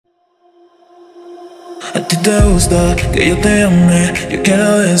A ti te gusta que yo te ame, yo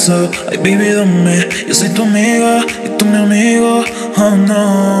quiero eso, ay baby dame. Yo soy tu amiga y tú mi amigo, oh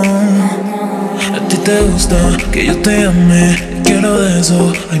no. A ti te gusta que yo te ame, yo quiero de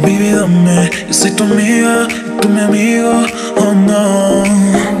eso, ay baby dame. Yo soy tu amiga y tú mi amigo, oh no.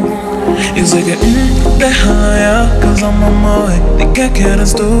 Y sé que déjala ya, cause I'm on my way. ¿De qué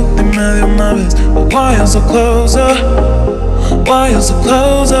quieres tú? Dime de una vez. But why you so closer? Why you so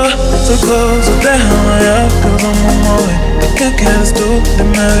closer? So closer, déjala ya, cause I'm on my way. ¿De qué quieres tú?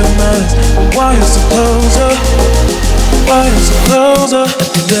 Dime de una vez. But why you so closer? Why you so closer? A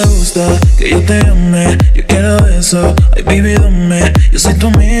ti te gusta que yo te ame, yo quiero eso, ay baby dame. Yo soy tu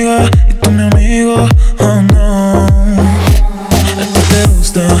amiga y tú mi amigo, oh no. A ti te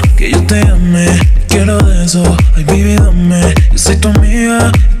gusta que yo te ame, quiero de eso, ay baby dame. Yo soy tu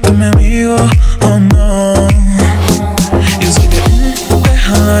amiga y tú mi amigo, oh no. Yo sé que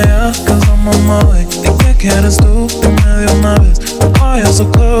déjala ya, cause I'm on my way. ¿De qué quieres tú? Dime de una vez. Why you so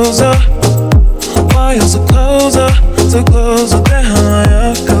closer? Why you so closer? So closer, déjala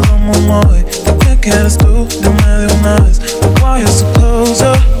ya, cause I'm on my way. ¿De qué quieres tú? Dime de una vez. Why you so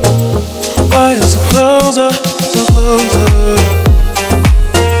closer? Why you so closer? So closer.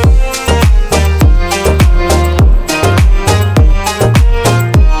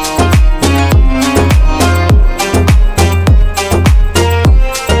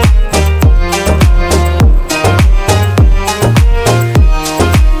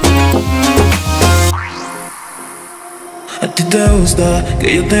 Te gusta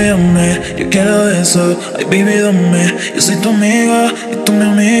que yo te ame, yo quiero eso, ay baby dame. Yo soy tu amiga y tú mi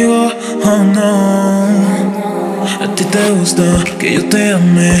amigo, oh no. A ti te gusta que yo te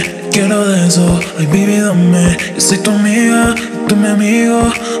ame, quiero de eso, ay baby dame. Yo soy tu amiga y tú mi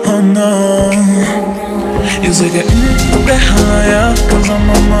amigo, oh no. Yo sé que déjala ya, cause I'm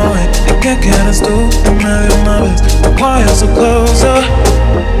on my way. ¿De qué quieres tú? Dime de una vez. Why you so closer?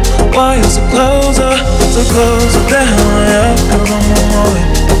 Why you so closer? So closer, déjala ya, cause I'm on my way.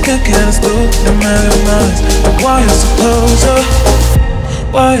 ¿De qué quieres tú? Dime de una vez. Why you so closer?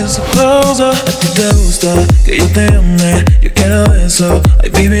 Why you so closer? A ti te gusta que yo te ame, yo quiero eso, ay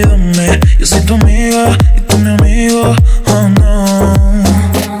baby dame. Yo soy tu amiga y tú mi amigo, oh no.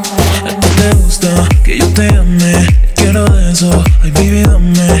 A ti te gusta que yo te ame, quiero de eso, ay baby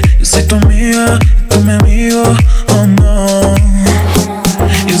dame. Yo soy tu amiga y tú mi amigo, oh no.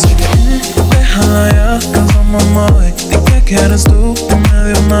 Yo sé que déjala ya, cause I'm on my way. ¿De qué quieres tú? Dime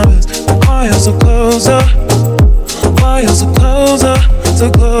de una vez. Why you so closer? Why you so closer? So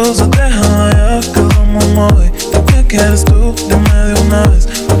closer, déjala ya, cause I'm on my way. ¿De qué quieres tú? Dime de una vez.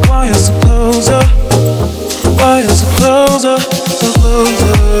 Why you so closer? Why you so closer? So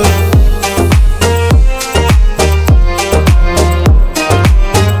closer.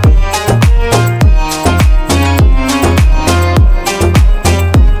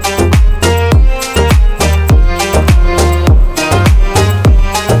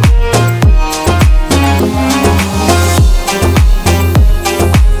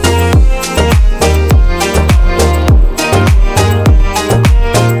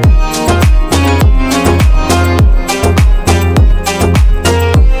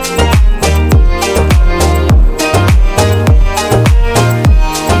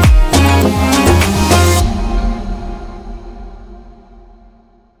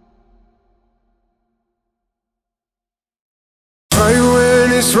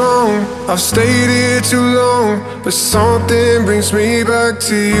 I've stayed here too long, but something brings me back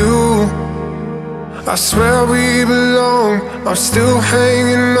to you. I swear we belong, I'm still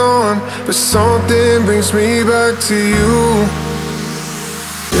hanging on, but something brings me back to you.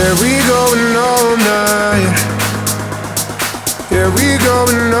 Yeah, we going all night. Yeah, we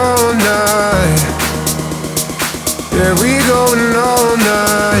going all night. Yeah, we going all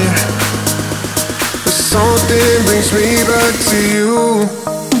night, but something brings me back to you.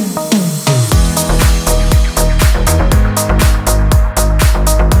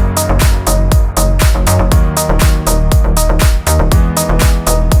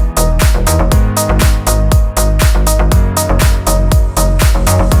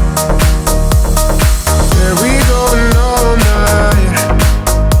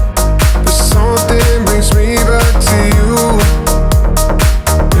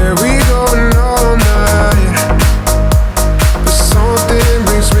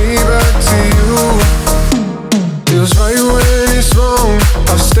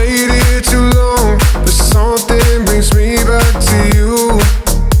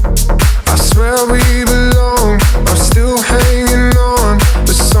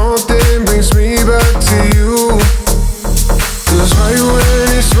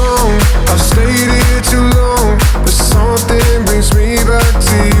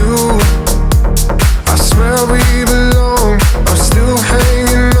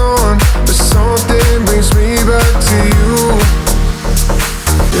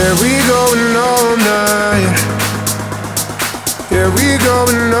 Yeah, we going all night. Yeah, we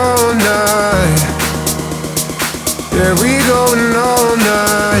going all night. Yeah, we going all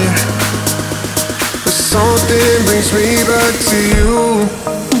night. But something brings me back to you.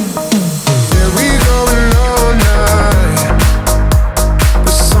 Yeah, we going all night.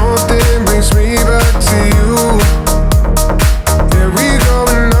 But something brings me back to you. Yeah, we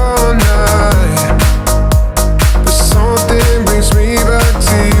going all night. But something brings me back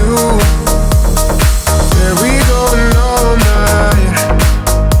to you. Yeah, we going all night.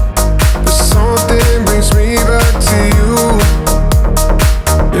 But something brings me back to you.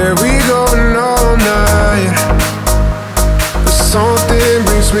 Yeah, we going all night. But something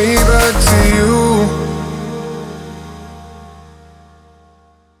brings me back.